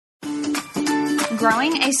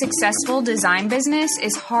Growing a successful design business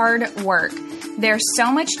is hard work. There's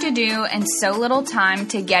so much to do and so little time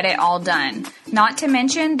to get it all done, not to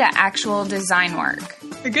mention the actual design work.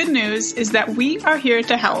 The good news is that we are here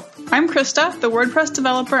to help. I'm Krista, the WordPress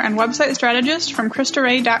developer and website strategist from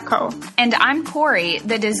KristaRay.co. And I'm Corey,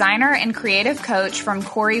 the designer and creative coach from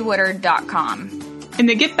CoreyWoodard.com. In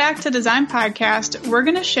the Get Back to Design podcast, we're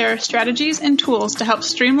going to share strategies and tools to help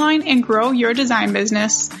streamline and grow your design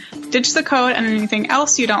business, ditch the code and anything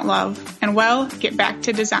else you don't love, and, well, get back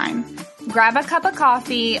to design. Grab a cup of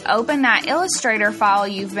coffee, open that Illustrator file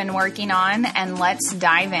you've been working on, and let's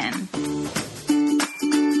dive in.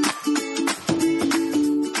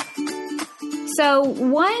 So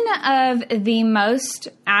one of the most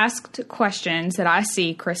asked questions that I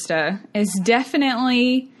see, Krista, is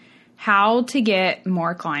definitely how to get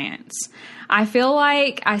more clients. I feel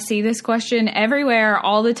like I see this question everywhere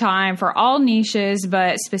all the time for all niches,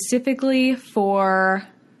 but specifically for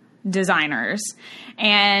designers.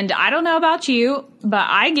 And I don't know about you, but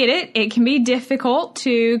I get it. It can be difficult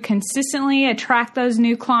to consistently attract those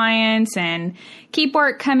new clients and keep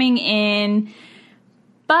work coming in.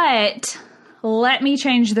 But let me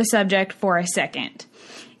change the subject for a second.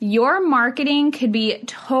 Your marketing could be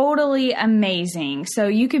totally amazing. So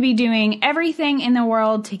you could be doing everything in the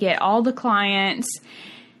world to get all the clients,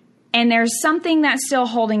 and there's something that's still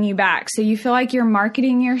holding you back. So you feel like you're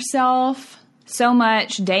marketing yourself so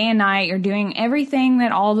much day and night. You're doing everything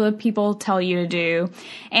that all the people tell you to do.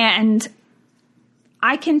 And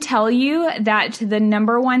I can tell you that the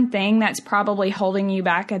number one thing that's probably holding you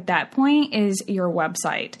back at that point is your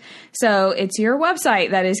website. So it's your website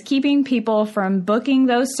that is keeping people from booking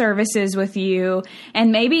those services with you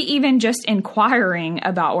and maybe even just inquiring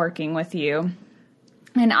about working with you.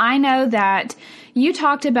 And I know that you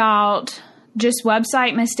talked about just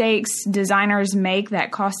website mistakes designers make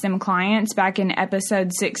that cost them clients back in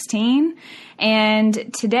episode 16.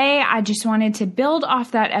 And today I just wanted to build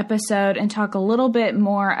off that episode and talk a little bit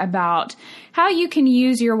more about how you can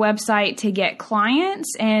use your website to get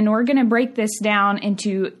clients. And we're going to break this down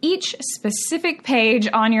into each specific page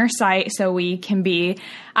on your site so we can be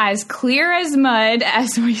as clear as mud,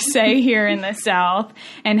 as we say here in the South,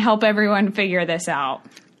 and help everyone figure this out.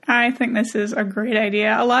 I think this is a great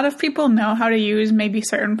idea. A lot of people know how to use maybe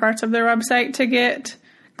certain parts of their website to get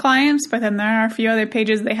clients, but then there are a few other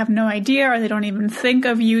pages they have no idea or they don't even think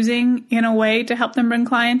of using in a way to help them bring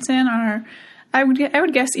clients in. Or I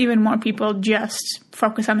would guess even more people just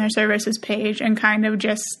focus on their services page and kind of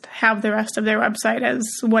just have the rest of their website as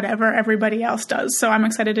whatever everybody else does. So I'm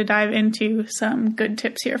excited to dive into some good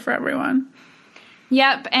tips here for everyone.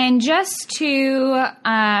 Yep. And just to,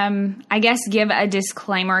 I guess, give a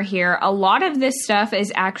disclaimer here, a lot of this stuff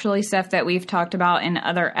is actually stuff that we've talked about in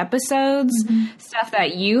other episodes, stuff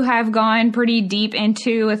that you have gone pretty deep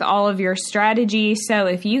into with all of your strategies. So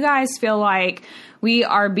if you guys feel like we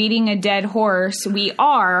are beating a dead horse, we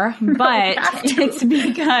are, but it's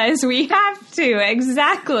because we have to.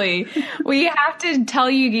 Exactly. We have to tell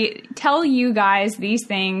you guys these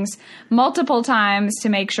things multiple times to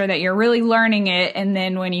make sure that you're really learning it. And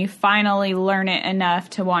then when you finally learn it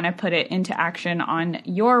enough to want to put it into action on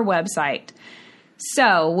your website.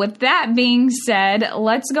 So with that being said,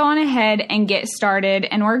 let's go on ahead and get started.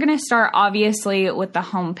 And we're going to start obviously with the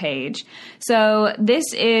homepage. So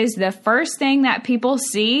this is the first thing that people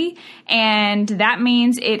see, and that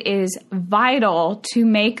means it is vital to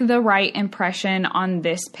make the right impression on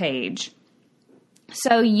this page.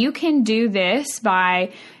 So you can do this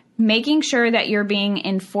by making sure that you're being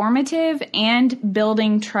informative and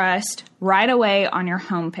building trust right away on your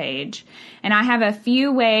homepage. And I have a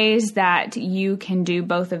few ways that you can do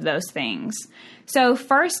both of those things. So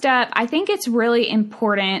first up, I think it's really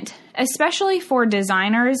important, especially for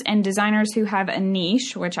designers and designers who have a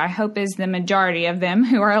niche, which I hope is the majority of them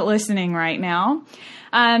who are listening right now,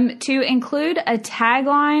 to include a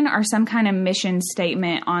tagline or some kind of mission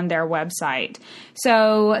statement on their website.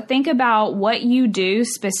 So think about what you do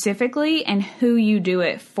specifically and who you do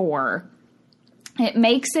it for. It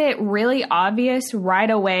makes it really obvious right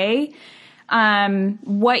away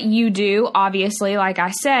what you do, obviously, like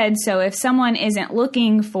I said. So if someone isn't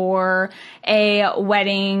looking for a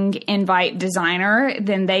wedding invite designer,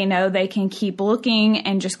 then they know they can keep looking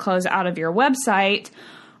and just close out of your website.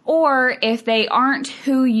 Or if they aren't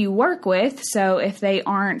who you work with, so if they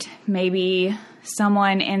aren't maybe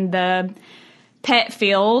someone in the pet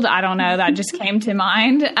field, I don't know, that just came to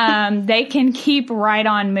mind, they can keep right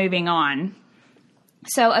on moving on.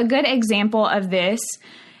 So a good example of this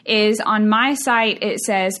is on my site, it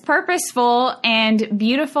says purposeful and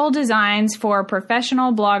beautiful designs for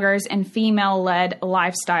professional bloggers and female-led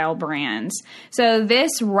lifestyle brands. So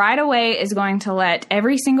this right away is going to let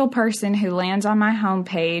every single person who lands on my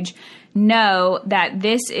homepage know that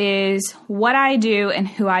this is what I do and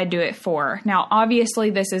who I do it for. Now, obviously,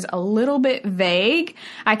 this is a little bit vague.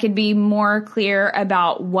 I could be more clear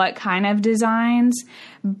about what kind of designs,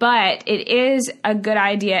 but it is a good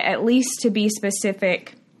idea at least to be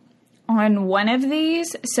specific on one of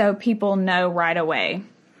these so people know right away.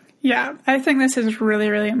 Yeah, I think this is really,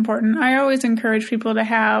 really important. I always encourage people to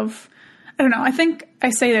have, I don't know, I think I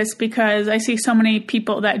say this because I see so many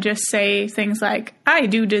people that just say things like, I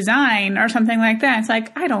do design or something like that. It's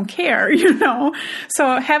like, I don't care, you know?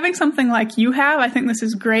 So having something like you have, I think this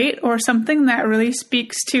is great, or something that really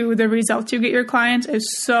speaks to the results you get your clients is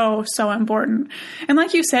so, so important. And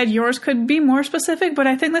like you said, yours could be more specific, but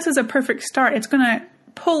I think this is a perfect start. It's going to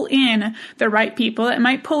pull in the right people. It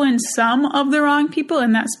might pull in some of the wrong people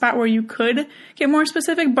in that spot where you could get more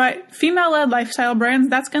specific, but female-led lifestyle brands,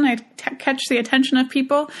 that's going to catch the attention of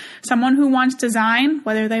people. Someone who wants design,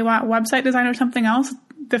 whether they want website design or something else,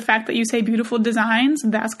 the fact that you say beautiful designs,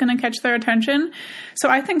 that's going to catch their attention. So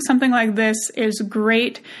I think something like this is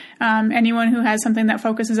great. Anyone who has something that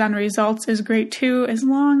focuses on results is great too, as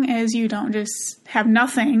long as you don't just have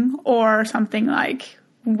nothing or something like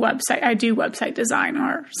I do website design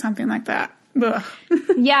or something like that.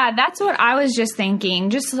 Yeah, that's what I was just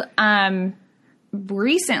thinking. Just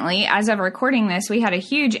recently, as of recording this, we had a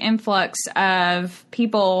huge influx of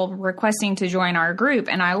people requesting to join our group.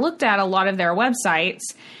 And I looked at a lot of their websites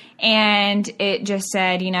and it just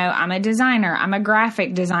said, I'm a designer. I'm a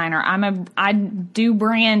graphic designer. I do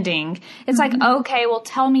branding. It's like, okay, well,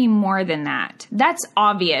 tell me more than that. That's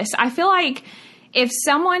obvious. I feel like if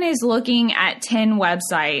someone is looking at 10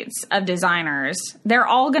 websites of designers, they're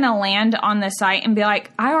all going to land on the site and be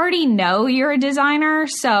like, I already know you're a designer,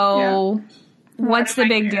 so what's the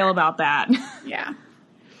big deal about that? Yeah.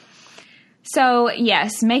 So,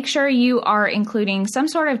 yes, make sure you are including some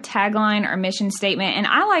sort of tagline or mission statement. And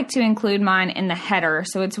I like to include mine in the header.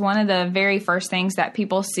 So it's one of the very first things that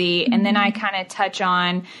people see. And then I kind of touch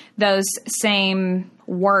on those same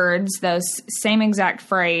words, those same exact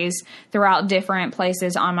phrase throughout different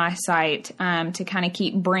places on my site to kind of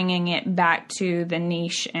keep bringing it back to the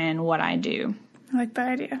niche and what I do. I like that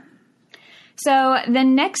idea. So the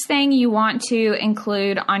next thing you want to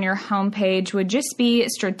include on your homepage would just be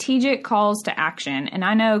strategic calls to action. And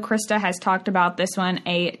I know Krista has talked about this one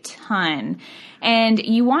a ton. And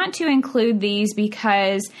you want to include these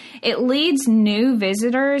because it leads new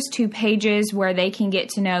visitors to pages where they can get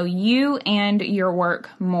to know you and your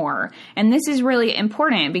work more. And this is really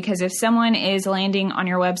important because if someone is landing on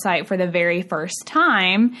your website for the very first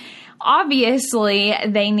time, obviously,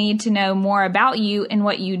 they need to know more about you and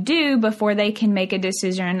what you do before they can make a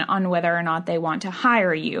decision on whether or not they want to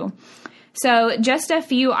hire you. So just a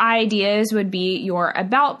few ideas would be your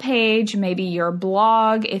about page, maybe your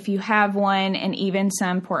blog if you have one, and even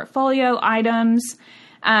some portfolio items.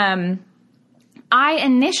 I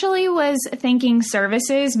initially was thinking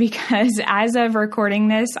services because as of recording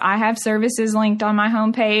this, I have services linked on my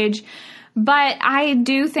homepage. But I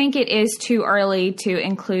do think it is too early to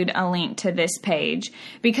include a link to this page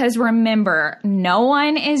because remember, no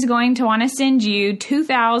one is going to want to send you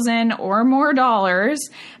 $2,000 or more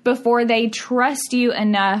before they trust you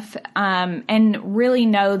enough and really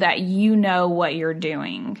know that you know what you're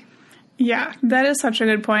doing. Yeah, that is such a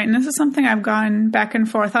good point. And this is something I've gone back and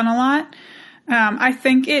forth on a lot. I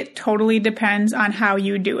think it totally depends on how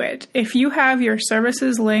you do it. If you have your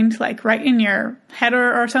services linked like right in your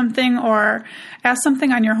header or something, or as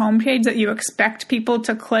something on your homepage that you expect people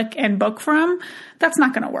to click and book from, that's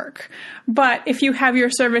not going to work. But if you have your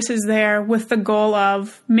services there with the goal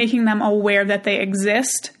of making them aware that they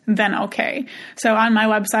exist, then okay. So on my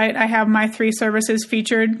website, I have my 3 services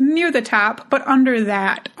featured near the top, but under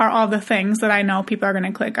that are all the things that I know people are going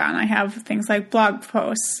to click on. I have things like blog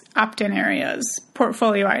posts, opt-in areas,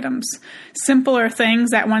 portfolio items, simpler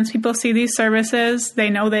things that once people see these services, they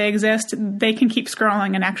know they exist, they can keep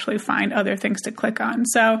scrolling and actually find other things to click on.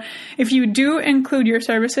 So if you do include your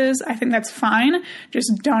services, I think that's fine.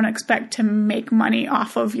 Just don't expect to make money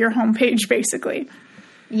off of your homepage, basically.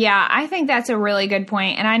 Yeah, I think that's a really good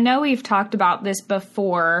point. And I know we've talked about this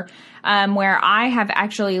before, where I have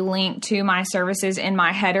actually linked to my services in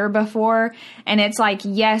my header before. And it's like,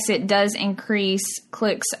 yes, it does increase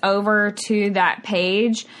clicks over to that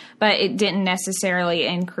page, but it didn't necessarily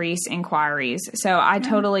increase inquiries. So I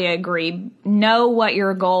totally agree. Know what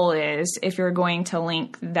your goal is if you're going to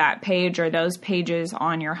link that page or those pages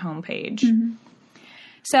on your homepage. Mm-hmm.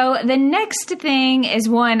 So the next thing is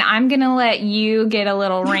one I'm going to let you get a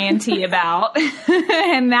little ranty about,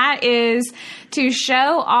 and that is to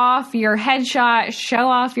show off your headshot, show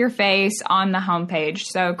off your face on the homepage.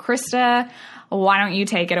 So Krista, why don't you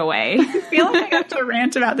take it away? I feel like I have to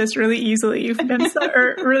rant about this really easily. You've been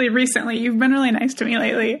really recently. You've been really nice to me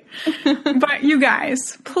lately. But you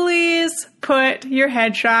guys, please put your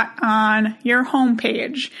headshot on your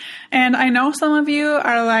homepage. And I know some of you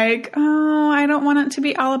are like, oh, I don't want it to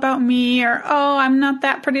be all about me, or, oh, I'm not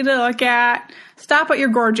that pretty to look at. Stop it, you're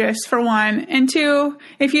gorgeous, for one. And two,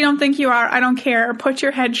 if you don't think you are, I don't care. Put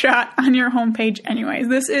your headshot on your homepage anyways.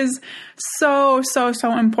 This is so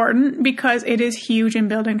important because it is huge in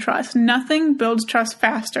building trust. Nothing builds trust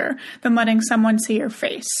faster than letting someone see your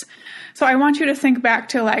face. So I want you to think back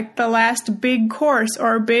to like the last big course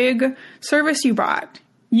or big service you bought.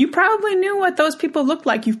 You probably knew what those people looked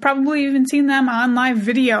like. You've probably even seen them on live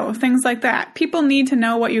video, things like that. People need to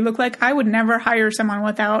know what you look like. I would never hire someone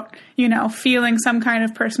without, feeling some kind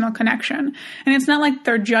of personal connection. And it's not like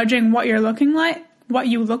they're judging what you're looking like, what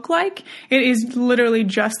you look like. It is literally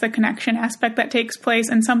just the connection aspect that takes place,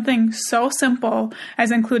 and something so simple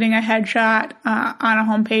as including a headshot on a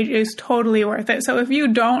homepage is totally worth it. So if you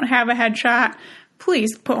don't have a headshot,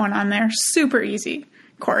 please put one on there. Super easy.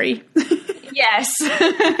 Corey. Yes.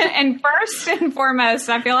 And first and foremost,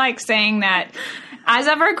 I feel like saying that as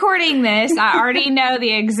of recording this, I already know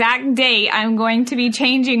the exact date I'm going to be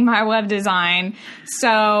changing my web design.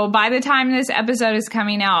 So by the time this episode is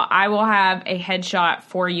coming out, I will have a headshot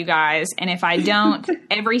for you guys. And if I don't,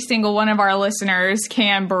 every single one of our listeners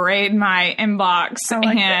can berate my inbox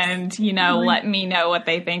and, let me know what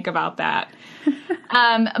they think about that.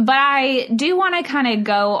 But I do want to kind of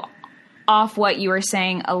go off what you were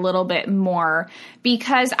saying a little bit more,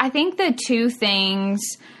 because I think the two things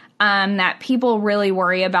that people really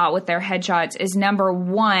worry about with their headshots is, number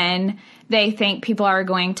one, they think people are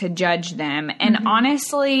going to judge them. And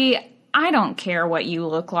honestly, I don't care what you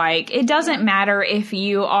look like. It doesn't matter if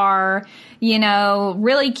you are,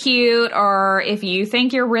 really cute or if you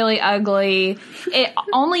think you're really ugly. It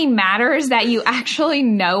only matters that you actually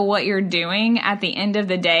know what you're doing at the end of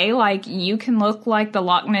the day. Like, you can look like the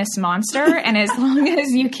Loch Ness Monster, and as long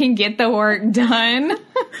as you can get the work done,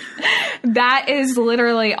 that is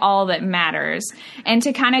literally all that matters. And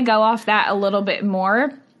to kind of go off that a little bit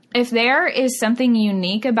more, if there is something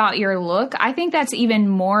unique about your look, I think that's even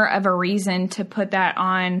more of a reason to put that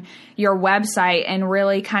on your website and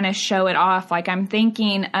really kind of show it off. Like, I'm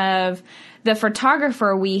thinking of the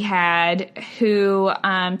photographer we had who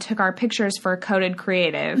took our pictures for Coded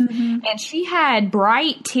Creative. And she had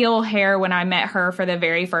bright teal hair when I met her for the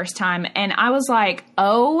very first time. And I was like,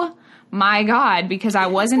 oh my God, because I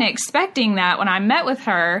wasn't expecting that when I met with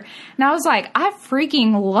her. And I was like, I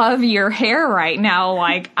freaking love your hair right now.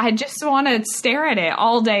 Like, I just want to stare at it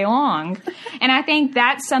all day long. And I think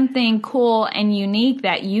that's something cool and unique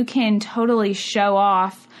that you can totally show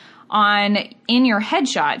off in your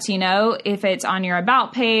headshots, if it's on your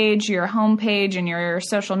about page, your home page, and your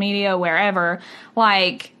social media, wherever,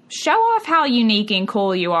 like, show off how unique and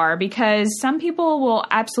cool you are, because some people will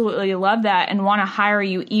absolutely love that and want to hire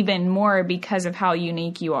you even more because of how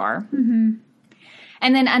unique you are.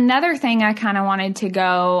 And then another thing I kind of wanted to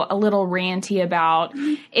go a little ranty about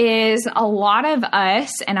is a lot of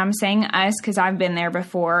us, and I'm saying us because I've been there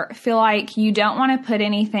before, feel like you don't want to put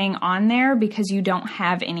anything on there because you don't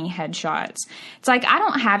have any headshots. It's like, I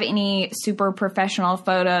don't have any super professional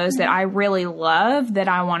photos that I really love that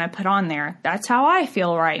I want to put on there. That's how I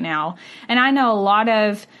feel right now. And I know a lot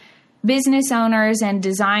of business owners and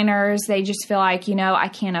designers, they just feel like, I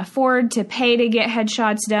can't afford to pay to get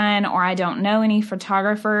headshots done, or I don't know any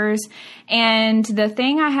photographers. And the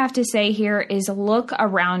thing I have to say here is look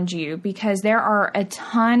around you, because there are a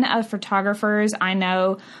ton of photographers I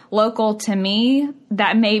know local to me.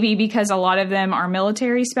 That may be because a lot of them are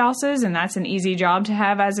military spouses, and that's an easy job to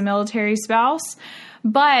have as a military spouse.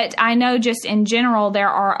 But I know just in general, there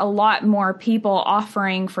are a lot more people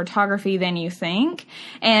offering photography than you think.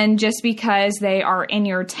 And just because they are in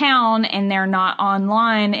your town and they're not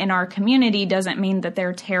online in our community doesn't mean that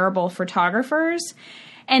they're terrible photographers.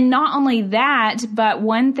 And not only that, but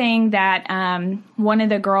one thing that one of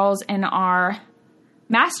the girls in our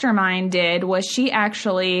mastermind did was she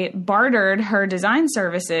actually bartered her design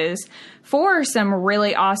services for some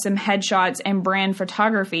really awesome headshots and brand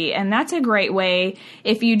photography. And that's a great way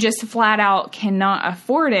if you just flat out cannot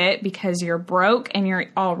afford it because you're broke and you're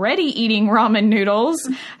already eating ramen noodles.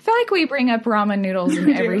 I feel like we bring up ramen noodles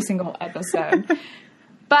in every single episode.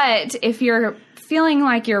 But if you're feeling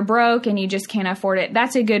like you're broke and you just can't afford it,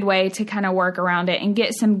 that's a good way to kind of work around it and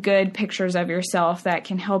get some good pictures of yourself that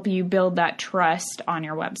can help you build that trust on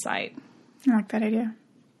your website. I like that idea.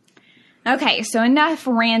 Okay, so enough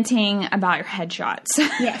ranting about your headshots.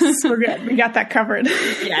 Yes, we're good. We got that covered.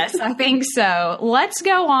 Yes, I think so. Let's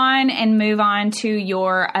go on and move on to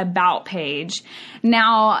your About page.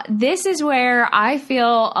 Now, this is where I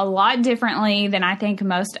feel a lot differently than I think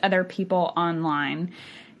most other people online.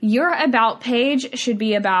 Your About page should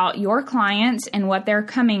be about your clients and what they're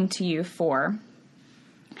coming to you for.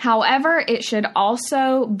 However, it should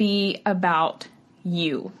also be about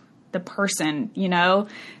you, the person,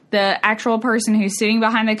 the actual person who's sitting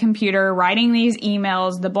behind the computer, writing these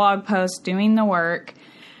emails, the blog posts, doing the work.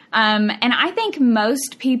 And I think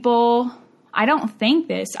most people, I don't think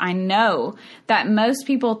this, I know that most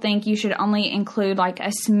people think you should only include like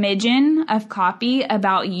a smidgen of copy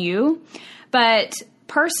about you. But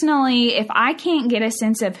personally, if I can't get a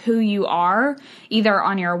sense of who you are, either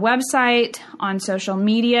on your website, on social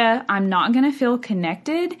media, I'm not going to feel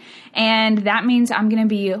connected. And that means I'm going to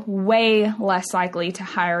be way less likely to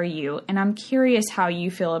hire you. And I'm curious how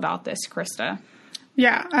you feel about this, Krista.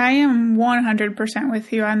 Yeah, I am 100%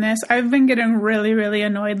 with you on this. I've been getting really, really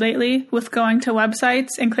annoyed lately with going to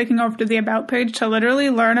websites and clicking over to the About page to literally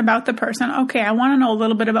learn about the person. Okay, I want to know a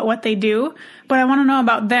little bit about what they do, but I want to know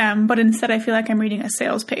about them, but instead I feel like I'm reading a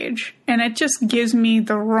sales page. And it just gives me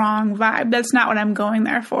the wrong vibe. That's not what I'm going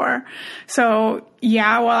there for. So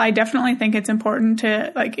yeah, while I definitely think it's important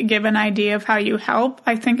to give an idea of how you help,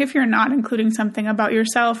 I think if you're not including something about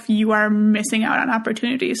yourself, you are missing out on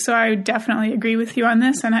opportunities. So I definitely agree with you on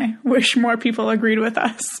this, and I wish more people agreed with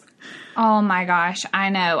us. Oh my gosh, I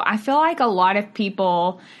know. I feel like a lot of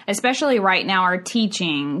people, especially right now, are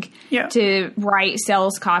teaching to write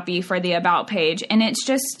sales copy for the About page. And it's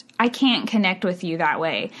just, I can't connect with you that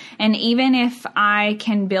way. And even if I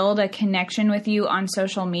can build a connection with you on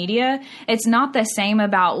social media, it's not the same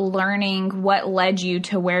about learning what led you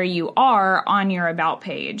to where you are on your About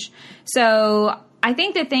page. So I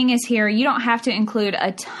think the thing is here, you don't have to include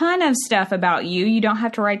a ton of stuff about you. You don't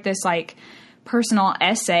have to write this personal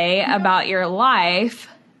essay about your life,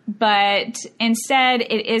 but instead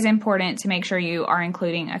it is important to make sure you are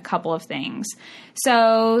including a couple of things.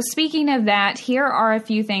 So speaking of that, here are a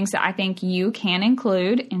few things that I think you can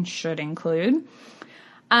include and should include.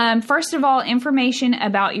 First of all, information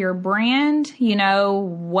about your brand.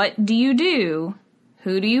 What do you do?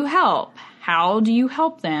 Who do you help? How do you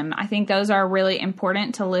help them? I think those are really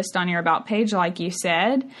important to list on your About page, like you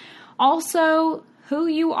said. Also, who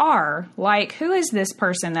you are. Who is this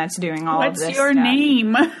person that's doing all of this What's your stuff?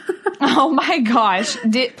 name? Oh my gosh.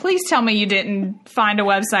 Please tell me you didn't find a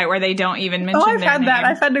website where they don't even mention their name. I've had that.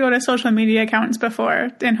 I've had to go to social media accounts before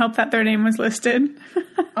and hope that their name was listed.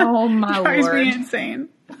 Oh my Lord. Drives me insane.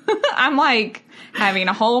 I'm having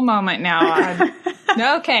a whole moment now.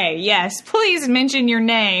 Okay, yes, please mention your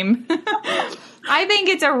name. I think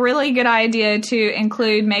it's a really good idea to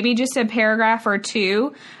include maybe just a paragraph or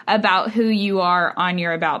two about who you are on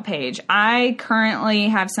your About page. I currently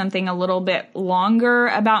have something a little bit longer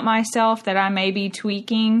about myself that I may be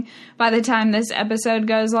tweaking by the time this episode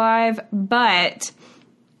goes live, but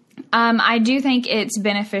I do think it's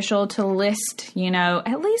beneficial to list,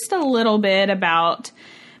 at least a little bit about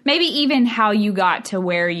maybe even how you got to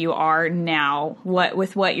where you are now,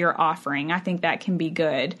 with what you're offering. I think that can be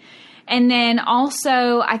good. And then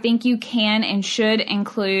also, I think you can and should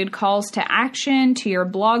include calls to action to your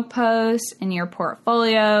blog posts and your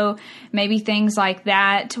portfolio, maybe things like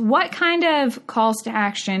that. What kind of calls to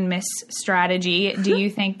action, Miss Strategy, do you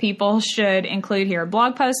think people should include here?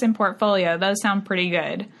 Blog posts and portfolio, those sound pretty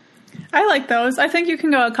good. I like those. I think you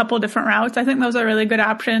can go a couple different routes. I think those are really good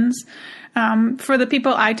options. For the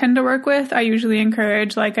people I tend to work with, I usually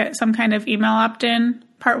encourage some kind of email opt-in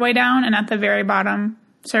partway down and at the very bottom,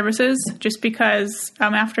 services, just because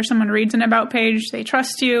after someone reads an About page, they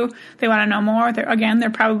trust you, they want to know more. They're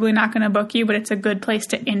probably not going to book you, but it's a good place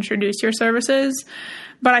to introduce your services.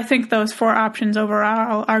 But I think those 4 options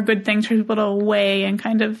overall are good things for people to weigh and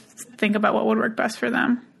kind of think about what would work best for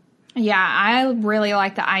them. Yeah, I really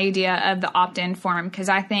like the idea of the opt-in form because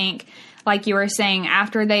I think, like you were saying,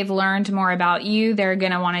 after they've learned more about you, they're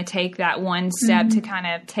going to want to take that one step to kind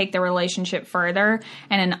of take the relationship further.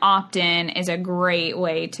 And an opt-in is a great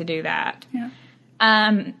way to do that. Yeah.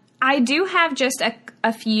 I do have just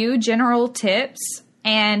a few general tips,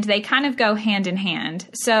 and they kind of go hand in hand.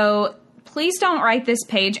 So please don't write this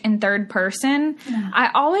page in third person. Yeah.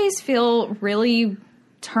 I always feel really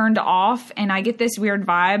turned off, and I get this weird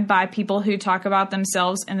vibe by people who talk about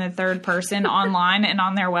themselves in the third person online and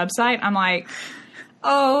on their website. I'm like,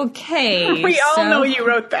 Okay. We all know you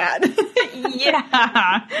wrote that.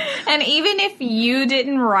 Yeah. And even if you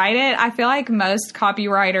didn't write it, I feel like most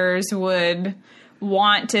copywriters would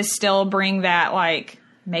want to still bring that, like,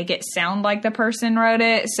 make it sound like the person wrote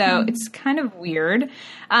it. So it's kind of weird.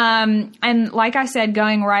 And like I said,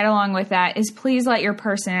 going right along with that is please let your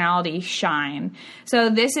personality shine. So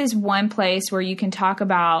this is one place where you can talk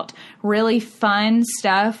about really fun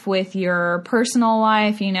stuff with your personal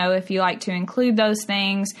life. You know, if you like to include those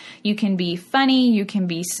things, you can be funny, you can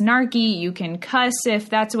be snarky, you can cuss if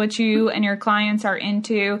that's what you and your clients are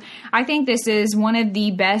into. I think this is one of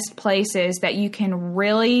the best places that you can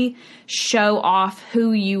really show off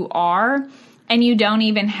who you are. And you don't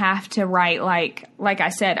even have to write, like I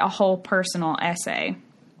said, a whole personal essay.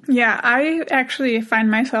 Yeah, I actually find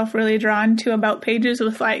myself really drawn to about pages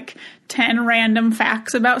with like 10 random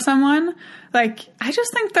facts about someone. Like, I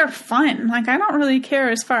just think they're fun. Like, I don't really care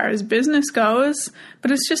as far as business goes,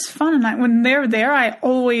 but it's just fun. And when they're there, I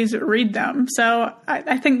always read them. So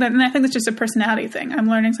I think that's just a personality thing. I'm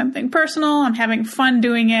learning something personal. I'm having fun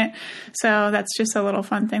doing it. So that's just a little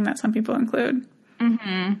fun thing that some people include.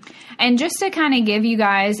 Mm-hmm. And just to kind of give you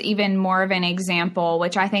guys even more of an example,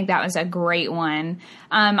 which I think that was a great one.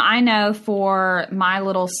 I know for my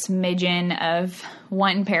little smidgen of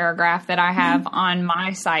one paragraph that I have on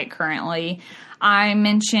my site currently, I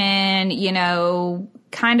mention, you know,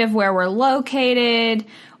 kind of where we're located,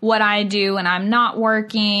 what I do when I'm not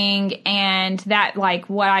working, and that, like,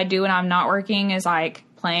 what I do when I'm not working is like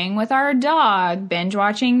playing with our dog, binge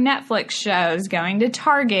watching Netflix shows, going to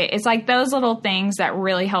Target. It's like those little things that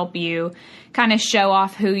really help you kind of show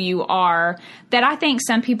off who you are that I think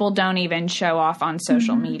some people don't even show off on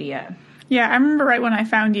social media. Yeah, I remember right when I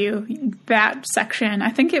found you, that section,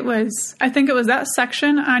 I think it was that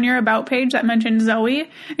section on your About page that mentioned Zoe,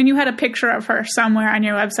 and you had a picture of her somewhere on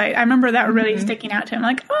your website. I remember that really sticking out to him.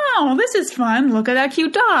 Like, oh, this is fun. Look at that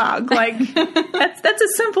cute dog. Like, that's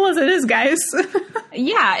as simple as it is, guys.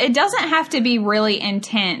 Yeah, it doesn't have to be really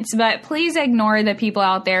intense, but please ignore the people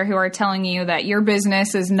out there who are telling you that your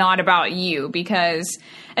business is not about you, because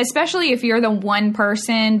especially if you're the one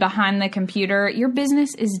person behind the computer, your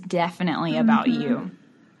business is definitely about you.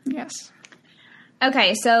 Yes.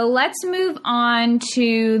 Okay, so let's move on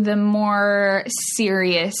to the more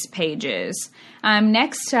serious pages.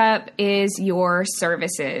 Next up is your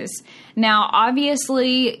services. Now,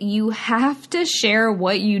 obviously, you have to share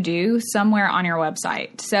what you do somewhere on your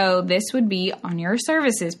website. So this would be on your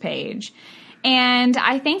services page. And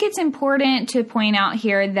I think it's important to point out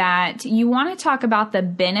here that you want to talk about the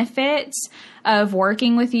benefits of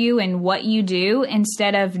working with you and what you do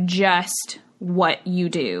instead of just what you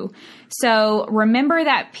do. So remember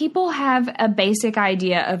that people have a basic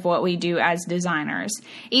idea of what we do as designers.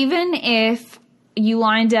 Even if you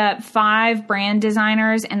lined up 5 brand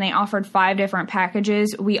designers and they offered 5 different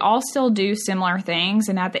packages, we all still do similar things.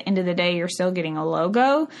 And at the end of the day, you're still getting a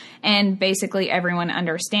logo, and basically everyone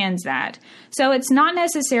understands that. So it's not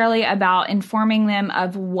necessarily about informing them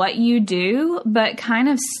of what you do, but kind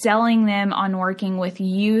of selling them on working with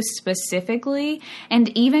you specifically, and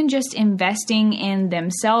even just investing in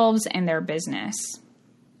themselves and their business.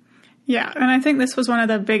 Yeah, and I think this was one of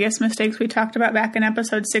the biggest mistakes we talked about back in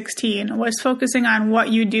episode 16, was focusing on what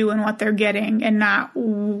you do and what they're getting, and not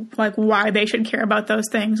like why they should care about those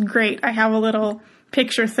things. Great, I have a little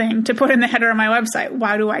picture thing to put in the header of my website.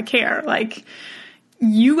 Why do I care? Like,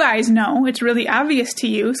 you guys know, it's really obvious to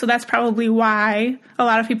you, so that's probably why a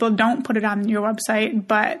lot of people don't put it on your website,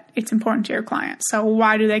 but it's important to your clients. So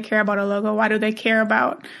why do they care about a logo? Why do they care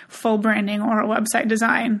about full branding or a website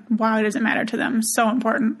design? Why does it matter to them? So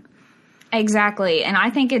important. Exactly. And I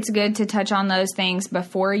think it's good to touch on those things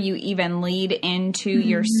before you even lead into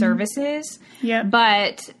your services. Yeah.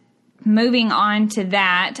 But moving on to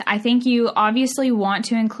that, I think you obviously want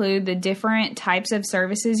to include the different types of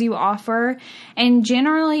services you offer. And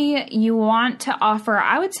generally, you want to offer,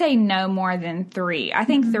 I would say, no more than 3. I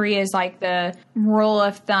think 3 is like the rule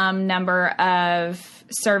of thumb number of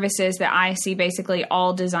services that I see basically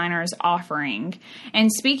all designers offering.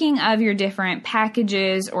 And speaking of your different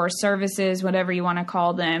packages or services, whatever you want to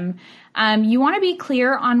call them, you want to be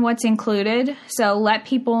clear on what's included. So let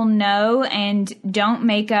people know, and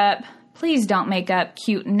please don't make up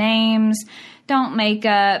cute names. Don't make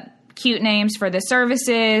up cute names for the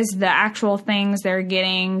services, the actual things they're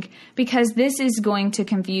getting, because this is going to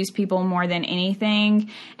confuse people more than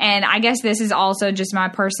anything. And I guess this is also just my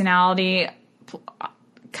personality.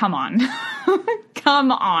 Come on. Come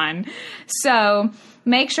on. So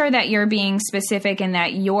make sure that you're being specific and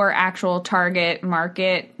that your actual target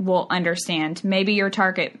market will understand. Maybe your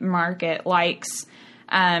target market likes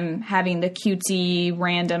having the cutesy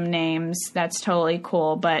random names. That's totally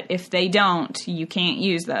cool. But if they don't, you can't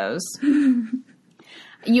use those.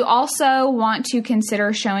 You also want to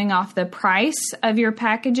consider showing off the price of your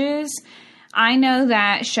packages. I know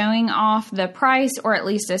that showing off the price, or at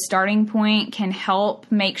least a starting point, can help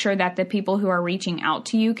make sure that the people who are reaching out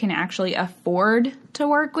to you can actually afford to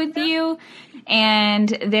work with you. And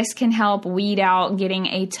this can help weed out getting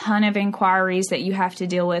a ton of inquiries that you have to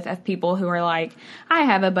deal with of people who are like, I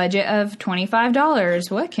have a budget of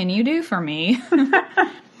 $25. What can you do for me?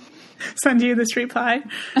 Send you this reply.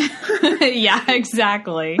 Yeah,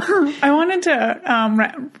 exactly. I wanted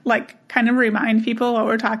to kind of remind people what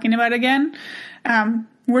we're talking about again.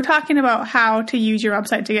 We're talking about how to use your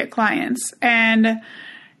website to get clients. And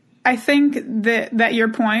I think that your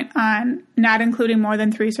point on not including more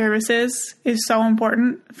than 3 services is so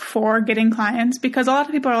important for getting clients, because a lot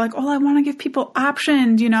of people are like, oh, I want to give people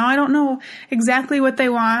options. I don't know exactly what they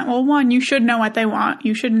want. Well, one, you should know what they want.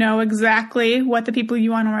 You should know exactly what the people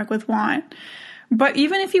you want to work with want. But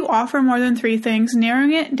even if you offer more than 3 things,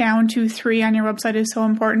 narrowing it down to 3 on your website is so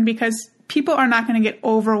important, because people are not going to get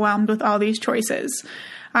overwhelmed with all these choices.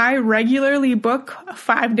 I regularly book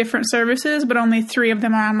 5 different services, but only 3 of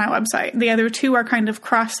them are on my website. The other 2 are kind of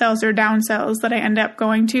cross-sells or down-sells that I end up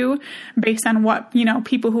going to based on what,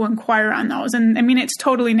 people who inquire on those. And I mean, it's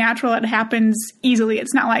totally natural. It happens easily.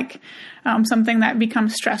 It's not like something that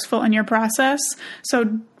becomes stressful in your process.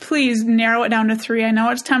 So please narrow it down to 3. I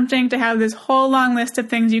know it's tempting to have this whole long list of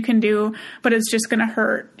things you can do, but it's just going to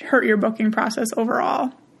hurt your booking process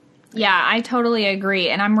overall. Yeah, I totally agree.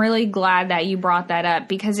 And I'm really glad that you brought that up,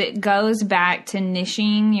 because it goes back to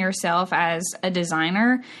niching yourself as a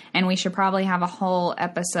designer. And we should probably have a whole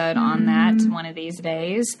episode on that one of these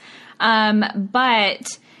days.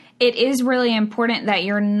 But it is really important that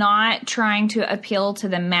you're not trying to appeal to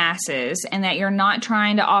the masses, and that you're not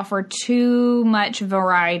trying to offer too much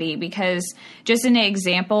variety. Because just an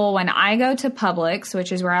example, when I go to Publix,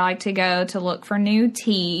 which is where I like to go to look for new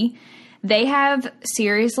tea, they have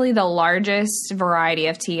seriously the largest variety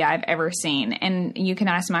of tea I've ever seen. And you can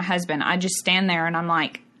ask my husband. I just stand there and I'm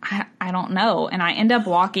like, I don't know. And I end up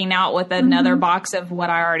walking out with another box of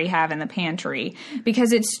what I already have in the pantry,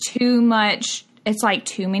 because it's too much. It's like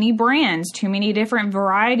too many brands, too many different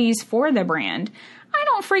varieties for the brand. I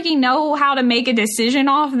don't freaking know how to make a decision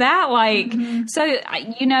off that. So,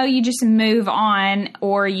 you just move on,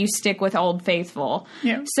 or you stick with Old Faithful.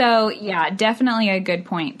 Yeah. So, yeah, definitely a good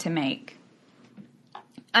point to make.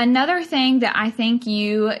 Another thing that I think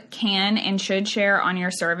you can and should share on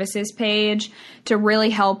your services page to really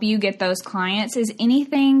help you get those clients is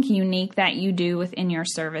anything unique that you do within your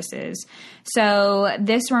services. So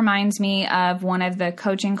this reminds me of one of the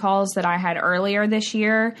coaching calls that I had earlier this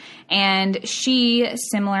year. And she,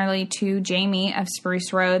 similarly to Jamie of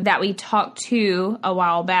Spruce Road that we talked to a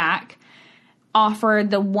while back, offered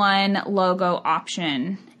the one logo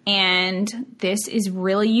option. And this is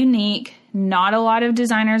really unique. Not a lot of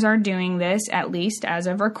designers are doing this, at least as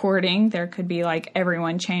of recording. There could be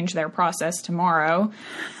everyone change their process tomorrow.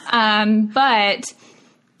 But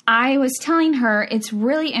I was telling her it's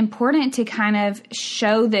really important to kind of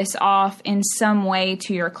show this off in some way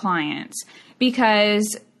to your clients,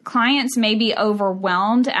 because clients may be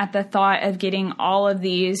overwhelmed at the thought of getting all of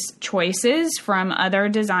these choices from other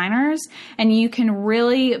designers, and you can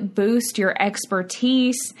really boost your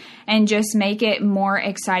expertise and just make it more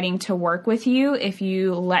exciting to work with you if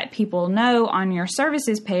you let people know on your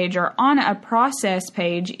services page or on a process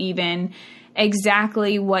page even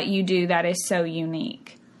exactly what you do that is so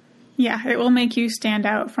unique. Yeah, it will make you stand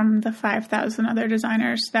out from the 5,000 other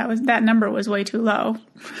designers. That number was way too low.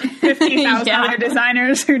 50,000 other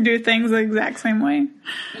designers who do things the exact same way.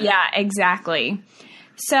 Yeah, exactly.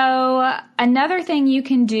 So another thing you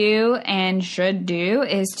can do and should do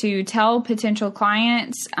is to tell potential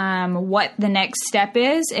clients what the next step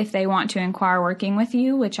is if they want to inquire working with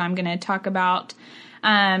you, which I'm going to talk about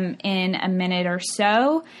in a minute or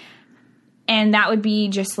so. And that would be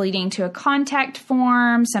just leading to a contact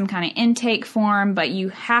form, some kind of intake form, but you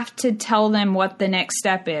have to tell them what the next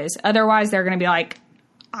step is. Otherwise, they're going to be like,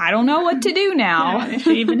 I don't know what to do now. Is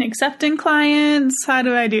she even accepting clients? How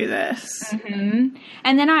do I do this? Mm-hmm.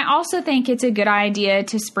 And then I also think it's a good idea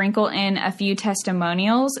to sprinkle in a few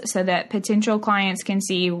testimonials so that potential clients can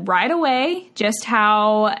see right away just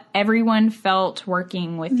how everyone felt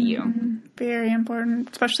working with you. Very important,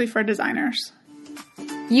 especially for designers.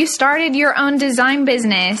 You started your own design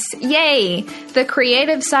business. Yay! The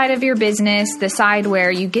creative side of your business, the side where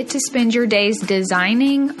you get to spend your days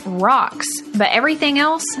designing, rocks. But everything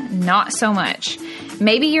else, not so much.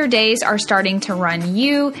 Maybe your days are starting to run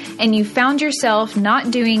you, and you found yourself not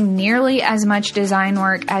doing nearly as much design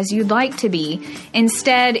work as you'd like to be.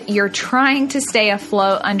 Instead, you're trying to stay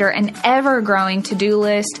afloat under an ever-growing to-do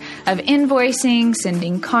list of invoicing,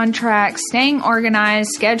 sending contracts, staying organized,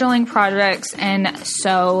 scheduling projects, and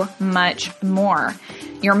so much more.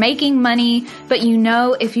 You're making money, but you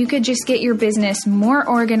know if you could just get your business more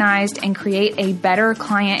organized and create a better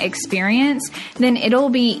client experience, then it'll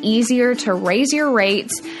be easier to raise your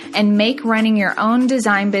rates and make running your own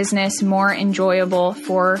design business more enjoyable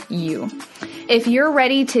for you. If you're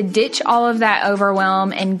ready to ditch all of that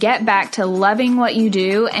overwhelm and get back to loving what you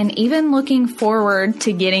do and even looking forward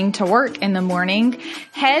to getting to work in the morning,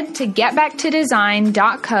 head to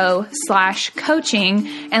getbacktodesign.co/coaching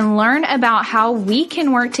and learn about how we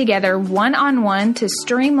can work together one-on-one to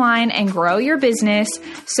streamline and grow your business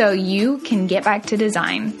so you can get back to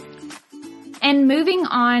design. And moving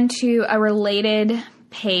on to a related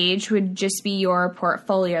page would just be your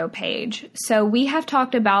portfolio page. So we have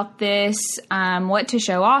talked about this, what to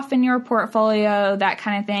show off in your portfolio, that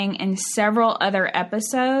kind of thing, in several other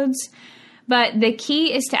episodes. But the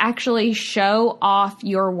key is to actually show off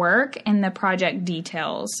your work and the project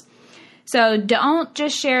details. So don't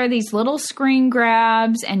just share these little screen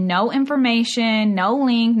grabs and no information, no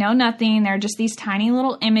link, no nothing. They're just these tiny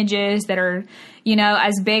little images that are,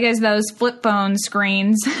 as big as those flip phone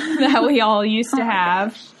screens that we all used to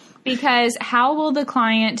have. Because how will the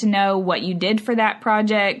client know what you did for that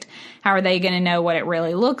project? How are they going to know what it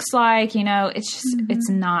really looks like? It's just, it's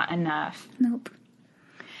not enough. Nope.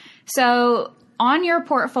 So on your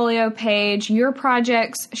portfolio page, your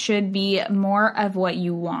projects should be more of what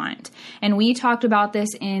you want. And we talked about this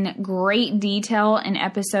in great detail in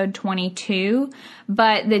episode 22,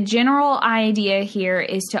 but the general idea here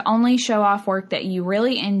is to only show off work that you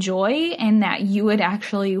really enjoy and that you would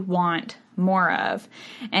actually want more of.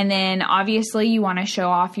 And then obviously you want to show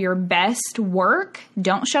off your best work.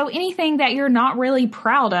 Don't show anything that you're not really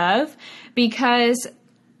proud of, because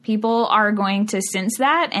people are going to sense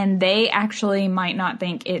that, and they actually might not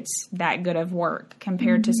think it's that good of work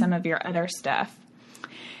compared to some of your other stuff.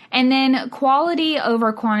 And then quality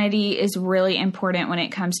over quantity is really important when it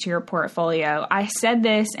comes to your portfolio. I said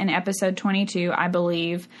this in episode 22, I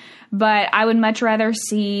believe, but I would much rather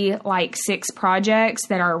see like 6 projects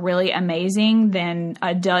that are really amazing than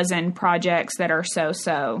a dozen projects that are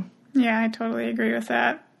so-so. Yeah, I totally agree with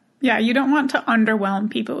that. Yeah, you don't want to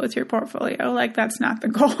underwhelm people with your portfolio. Like, that's not the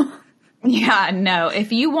goal. Yeah, no.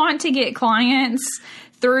 If you want to get clients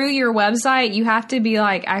through your website, you have to be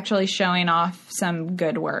like actually showing off some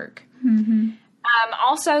good work. Mm-hmm.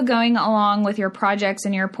 Also, going along with your projects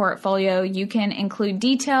in your portfolio, you can include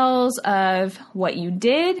details of what you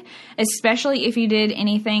did, especially if you did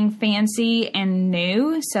anything fancy and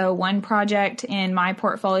new. So one project in my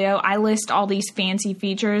portfolio, I list all these fancy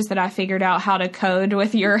features that I figured out how to code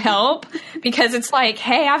with your help, because it's like,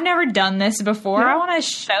 hey, I've never done this before. I want to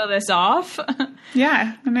show this off.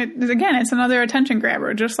 Yeah. And it's another attention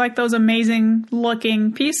grabber, just like those amazing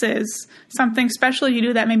looking pieces. Something special you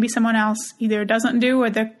do that maybe someone else either doesn't do or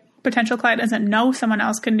the potential client doesn't know someone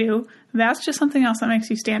else can do. That's just something else that makes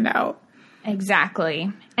you stand out.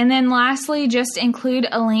 Exactly. And then lastly, just include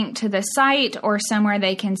a link to the site or somewhere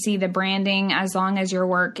they can see the branding as long as your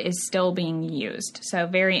work is still being used. So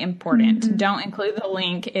very important. Mm-hmm. Don't include the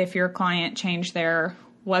link if your client changed their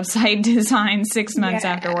website design 6 months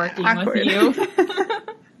after working with you.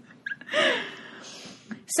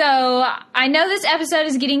 So I know this episode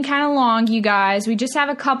is getting kind of long, you guys. We just have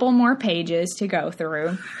a couple more pages to go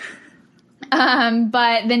through.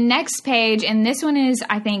 But the next page, and this one is,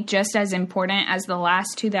 I think, just as important as the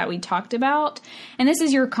last 2 that we talked about, and this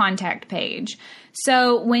is your contact page.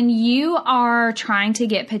 So when you are trying to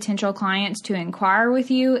get potential clients to inquire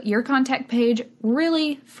with you, your contact page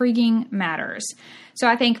really freaking matters. So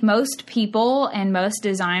I think most people and most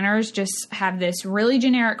designers just have this really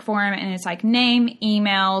generic form, and it's like name,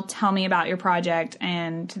 email, tell me about your project,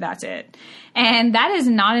 and that's it. And that is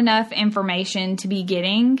not enough information to be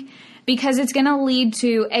getting, because it's going to lead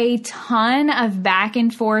to a ton of back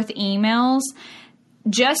and forth emails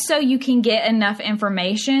just so you can get enough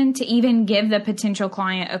information to even give the potential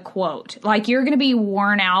client a quote. Like, you're going to be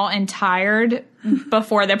worn out and tired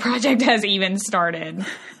before the project has even started.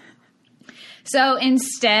 So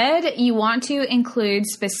instead, you want to include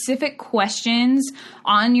specific questions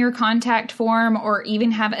on your contact form, or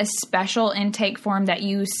even have a special intake form that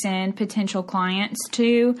you send potential clients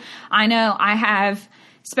to. I know I have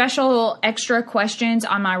special extra questions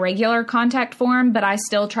on my regular contact form, but I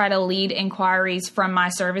still try to lead inquiries from my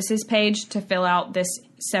services page to fill out this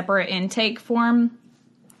separate intake form,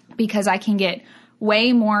 because I can get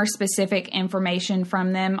way more specific information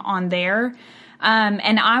from them on there.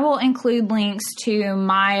 And I will include links to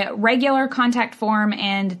my regular contact form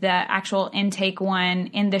and the actual intake one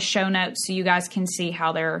in the show notes so you guys can see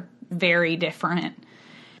how they're very different.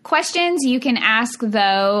 Questions you can ask,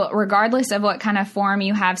 though, regardless of what kind of form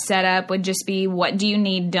you have set up, would just be, what do you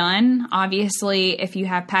need done? Obviously, if you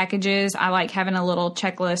have packages, I like having a little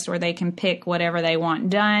checklist where they can pick whatever they want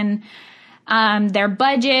done. Their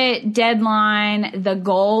budget, deadline, the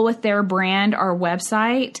goal with their brand or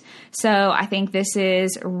website. So I think this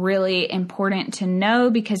is really important to know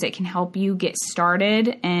because it can help you get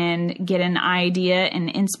started and get an idea and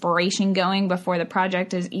inspiration going before the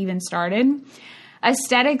project is even started.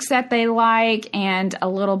 Aesthetics that they like, and a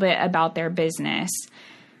little bit about their business.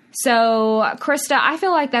 So, Krista, I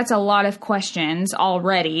feel like that's a lot of questions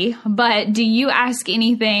already, but do you ask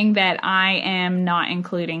anything that I am not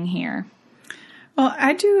including here? Well,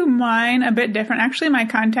 I do mine a bit different. Actually, my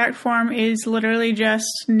contact form is literally just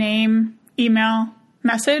name, email,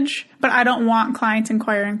 message, but I don't want clients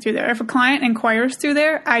inquiring through there. If a client inquires through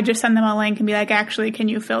there, I just send them a link and be like, actually, can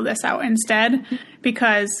you fill this out instead?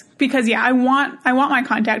 Because yeah, I want my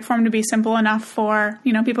contact form to be simple enough for,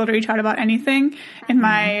 people to reach out about anything. And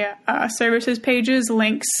my services pages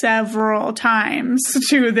link several times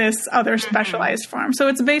to this other specialized form. So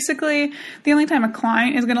it's basically the only time a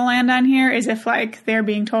client is going to land on here is if they're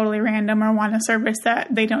being totally random or want a service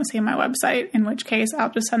that they don't see on my website, in which case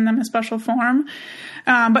I'll just send them a special form.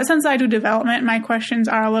 But since I do development, my questions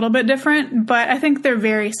are a little bit different, but I think they're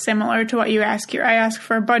very similar to what you ask here. I ask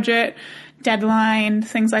for a budget, deadline,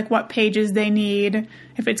 things like what pages they need,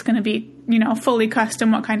 if it's going to be, fully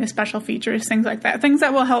custom, what kind of special features, things like that. Things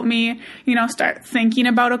that will help me, start thinking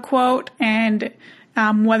about a quote and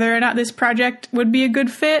whether or not this project would be a good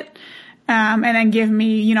fit, and then give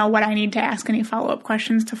me, what I need to ask, any follow-up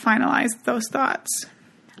questions to finalize those thoughts.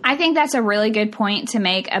 I think that's a really good point to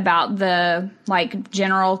make about the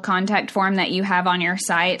general contact form that you have on your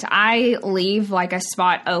site. I leave a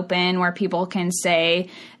spot open where people can say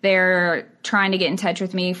they're trying to get in touch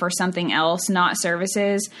with me for something else, not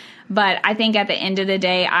services. But I think at the end of the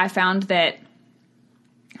day, I found that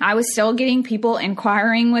I was still getting people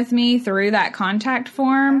inquiring with me through that contact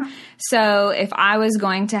form. So if I was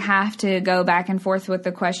going to have to go back and forth with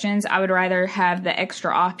the questions, I would rather have the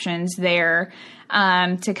extra options there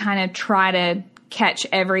to kind of try to catch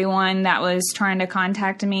everyone that was trying to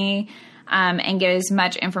contact me and get as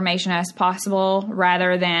much information as possible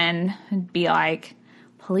rather than be like,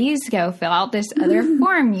 please go fill out this other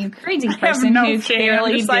form, you crazy person who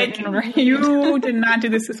clearly didn't read. You did not do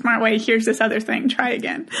this the smart way. Here's this other thing. Try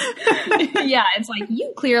again. Yeah, it's like,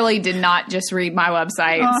 you clearly did not just read my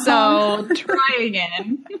website, so try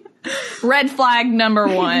again. Red flag number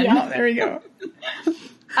 1. Yeah, there we go.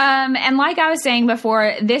 And like I was saying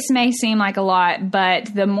before, this may seem like a lot,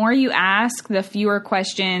 but the more you ask, the fewer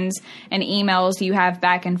questions and emails you have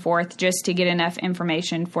back and forth just to get enough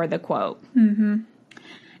information for the quote. Mm-hmm.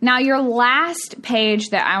 Now, your last page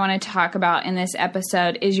that I want to talk about in this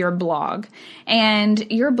episode is your blog. And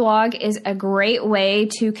your blog is a great way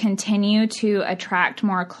to continue to attract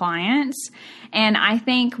more clients. And I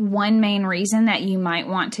think one main reason that you might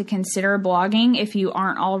want to consider blogging, if you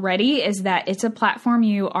aren't already, is that it's a platform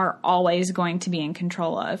you are always going to be in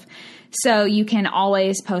control of. So you can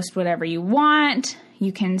always post whatever you want.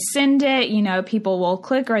 You can send it, people will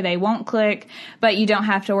click or they won't click, but you don't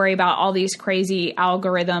have to worry about all these crazy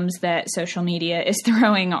algorithms that social media is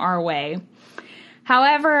throwing our way.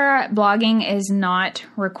 However, blogging is not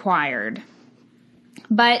required.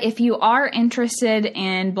 But if you are interested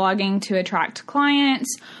in blogging to attract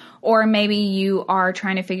clients, or maybe you are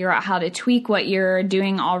trying to figure out how to tweak what you're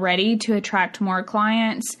doing already to attract more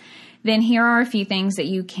clients, then here are a few things that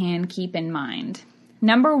you can keep in mind.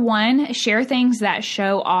 Number 1, share things that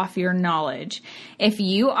show off your knowledge. If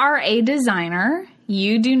you are a designer,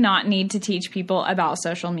 you do not need to teach people about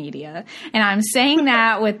social media. And I'm saying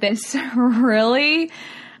that with this really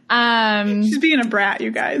she's being a brat,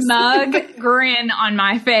 you guys. Smug grin on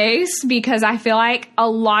my face, because I feel like a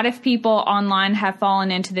lot of people online have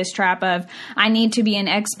fallen into this trap of, I need to be an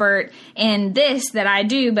expert in this that I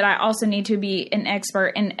do, but I also need to be an expert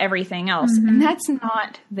in everything else. Mm-hmm. And that's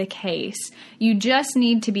not the case. You just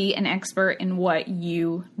need to be an expert in what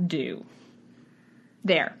you do.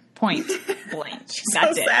 There. Point blank.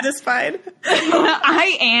 That's so satisfied.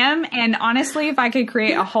 I am. And honestly, if I could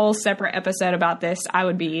create a whole separate episode about this, I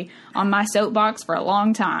would be on my soapbox for a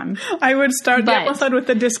long time. I would start the episode with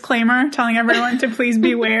a disclaimer telling everyone to please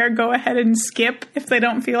beware. Go ahead and skip if they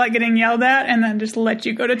don't feel like getting yelled at, and then just let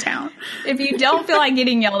you go to town. If you don't feel like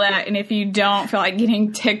getting yelled at, and if you don't feel like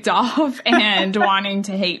getting ticked off and wanting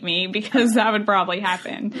to hate me, because that would probably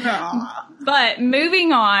happen. Aww. But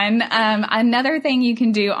moving on, another thing you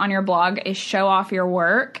can do on your blog is show off your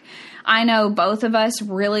work. I know both of us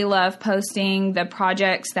really love posting the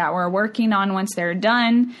projects that we're working on once they're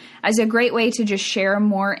done as a great way to just share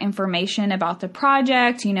more information about the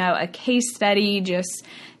project, a case study, just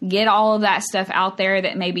get all of that stuff out there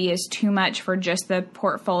that maybe is too much for just the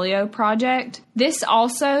portfolio project. This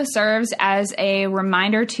also serves as a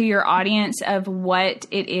reminder to your audience of what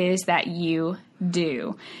it is that you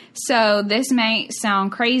do. So this may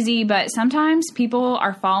sound crazy, but sometimes people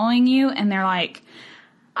are following you and they're like,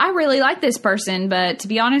 I really like this person, but to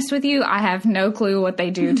be honest with you, I have no clue what they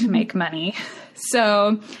do to make money.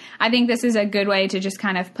 So I think this is a good way to just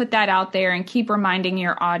kind of put that out there and keep reminding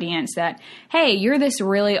your audience that, hey, you're this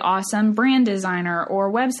really awesome brand designer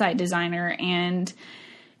or website designer, and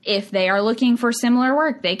if they are looking for similar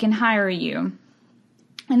work, they can hire you.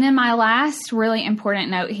 And then my last really important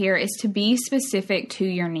note here is to be specific to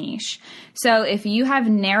your niche. So if you have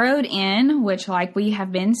narrowed in, which like we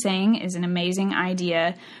have been saying is an amazing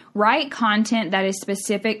idea, write content that is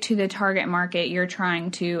specific to the target market you're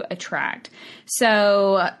trying to attract.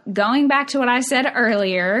 So going back to what I said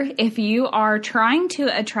earlier, if you are trying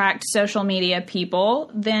to attract social media people,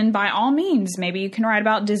 then by all means, maybe you can write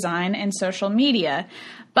about design and social media.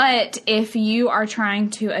 But if you are trying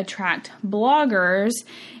to attract bloggers,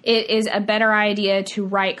 it is a better idea to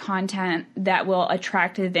write content that will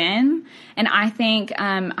attract them. And I think,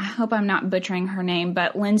 I hope I'm not butchering her name,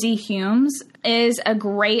 but Lindsay Humes is a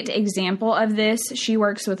great example of this. She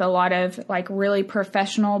works with a lot of really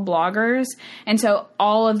professional bloggers. And so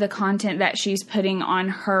all of the content that she's putting on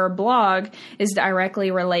her blog is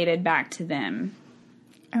directly related back to them.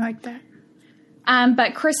 I like that.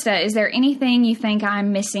 But Krista, is there anything you think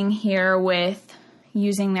I'm missing here with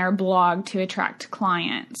using their blog to attract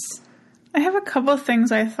clients? I have a couple of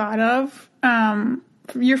things I thought of.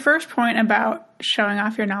 Your first point about showing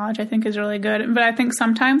off your knowledge, I think, is really good. But I think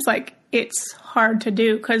sometimes it's hard to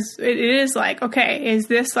do because it is okay, is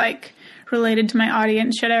this related to my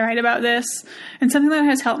audience? Should I write about this? And something that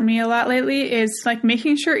has helped me a lot lately is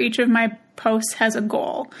making sure each of my posts has a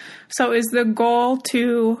goal. So is the goal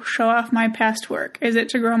to show off my past work? Is it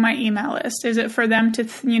to grow my email list? Is it for them to,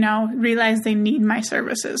 realize they need my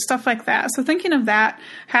services? Stuff like that. So thinking of that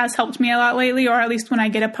has helped me a lot lately, or at least when I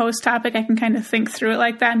get a post topic, I can kind of think through it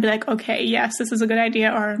like that and be like, okay, yes, this is a good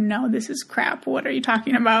idea, or no, this is crap. What are you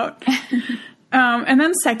talking about? And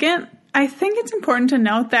then second, I think it's important to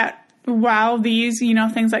note that while these,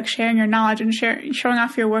 things like sharing your knowledge and showing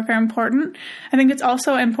off your work are important, I think it's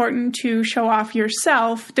also important to show off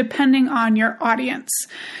yourself depending on your audience.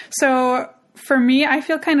 So for me, I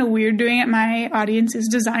feel kind of weird doing it. My audience is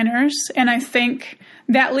designers, and I think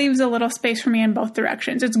that leaves a little space for me in both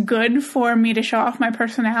directions. It's good for me to show off my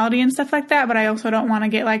personality and stuff like that, but I also don't want to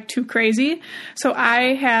get too crazy. So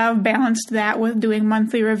I have balanced that with doing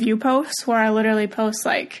monthly review posts where I literally post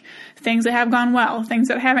things that have gone well, things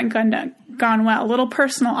that haven't gone well, little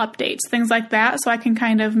personal updates, things like that. So I can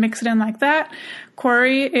kind of mix it in like that.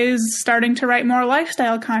 Corey is starting to write more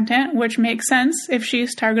lifestyle content, which makes sense if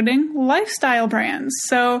she's targeting lifestyle brands.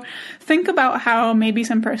 So think about how maybe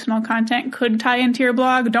some personal content could tie into your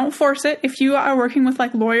blog. Don't force it. If you are working with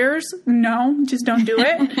lawyers, no, just don't do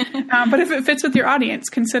it. But if it fits with your audience,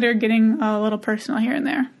 consider getting a little personal here and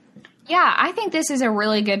there. Yeah, I think this is a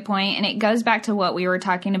really good point, and it goes back to what we were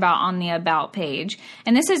talking about on the About page.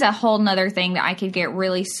 And this is a whole nother thing that I could get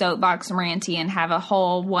really soapbox ranty and have a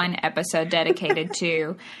whole one episode dedicated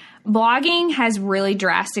to. Blogging has really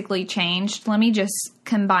drastically changed. Let me just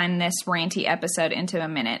combine this ranty episode into a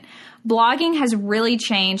minute. Blogging has really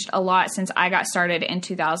changed a lot since I got started in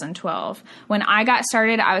 2012. When I got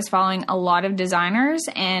started, I was following a lot of designers,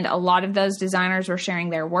 and a lot of those designers were sharing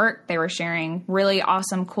their work. They were sharing really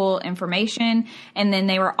awesome, cool information, and then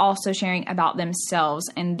they were also sharing about themselves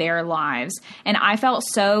and their lives. And I felt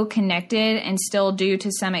so connected, and still do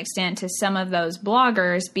to some extent, to some of those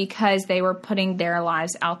bloggers because they were putting their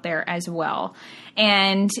lives out there as well.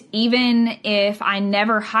 And even if I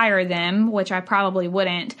never hire them, which I probably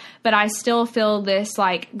wouldn't, but I still feel this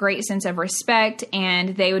like great sense of respect, and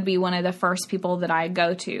they would be one of the first people that I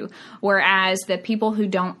go to. Whereas the people who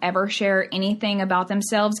don't ever share anything about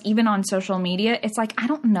themselves, even on social media, it's like, I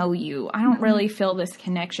don't know you. I don't really feel this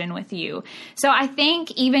connection with you. So I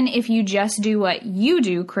think even if you just do what you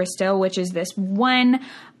do, Krista, which is this one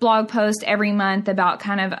blog post every month about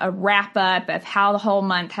kind of a wrap up of how the whole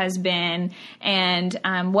month has been and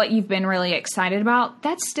what you've been really excited about,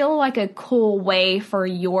 that's still like a cool way for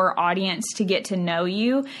your audience to get to know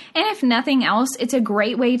you. And if nothing else, it's a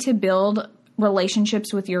great way to build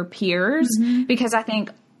relationships with your peers, because I think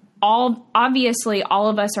obviously all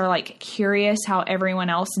of us are like curious how everyone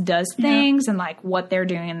else does things and like what they're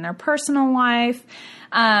doing in their personal life.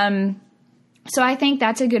 So I think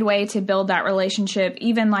that's a good way to build that relationship,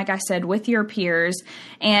 even like I said, with your peers,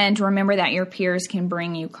 and remember that your peers can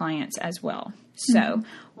bring you clients as well. So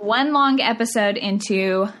one long episode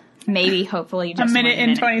into maybe, hopefully, just a minute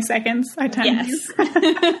and 20 seconds. I timed you.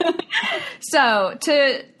 So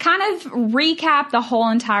to kind of recap the whole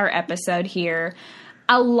entire episode here,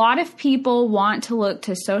 a lot of people want to look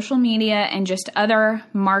to social media and just other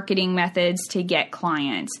marketing methods to get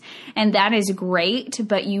clients. And that is great,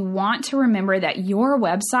 but you want to remember that your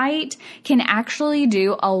website can actually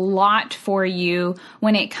do a lot for you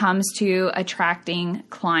when it comes to attracting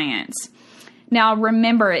clients. Now,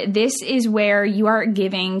 remember, this is where you are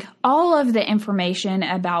giving all of the information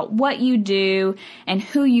about what you do and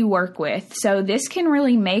who you work with. So this can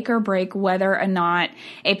really make or break whether or not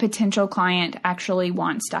a potential client actually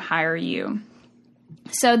wants to hire you.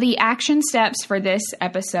 So the action steps for this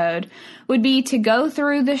episode would be to go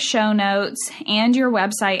through the show notes and your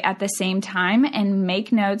website at the same time and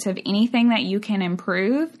make notes of anything that you can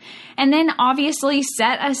improve. And then obviously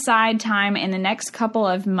set aside time in the next couple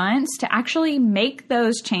of months to actually make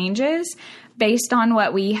those changes based on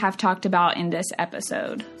what we have talked about in this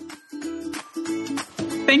episode.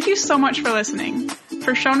 Thank you so much for listening.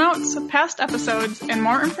 For show notes, past episodes, and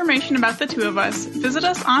more information about the two of us, visit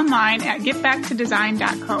us online at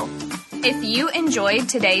getbacktodesign.co. If you enjoyed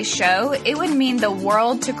today's show, it would mean the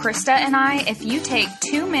world to Krista and I if you take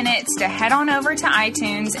 2 minutes to head on over to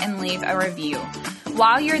iTunes and leave a review.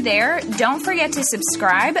 While you're there, don't forget to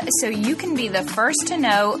subscribe so you can be the first to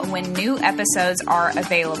know when new episodes are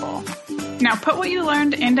available. Now put what you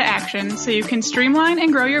learned into action so you can streamline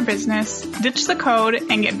and grow your business, ditch the code,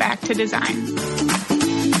 and get back to design.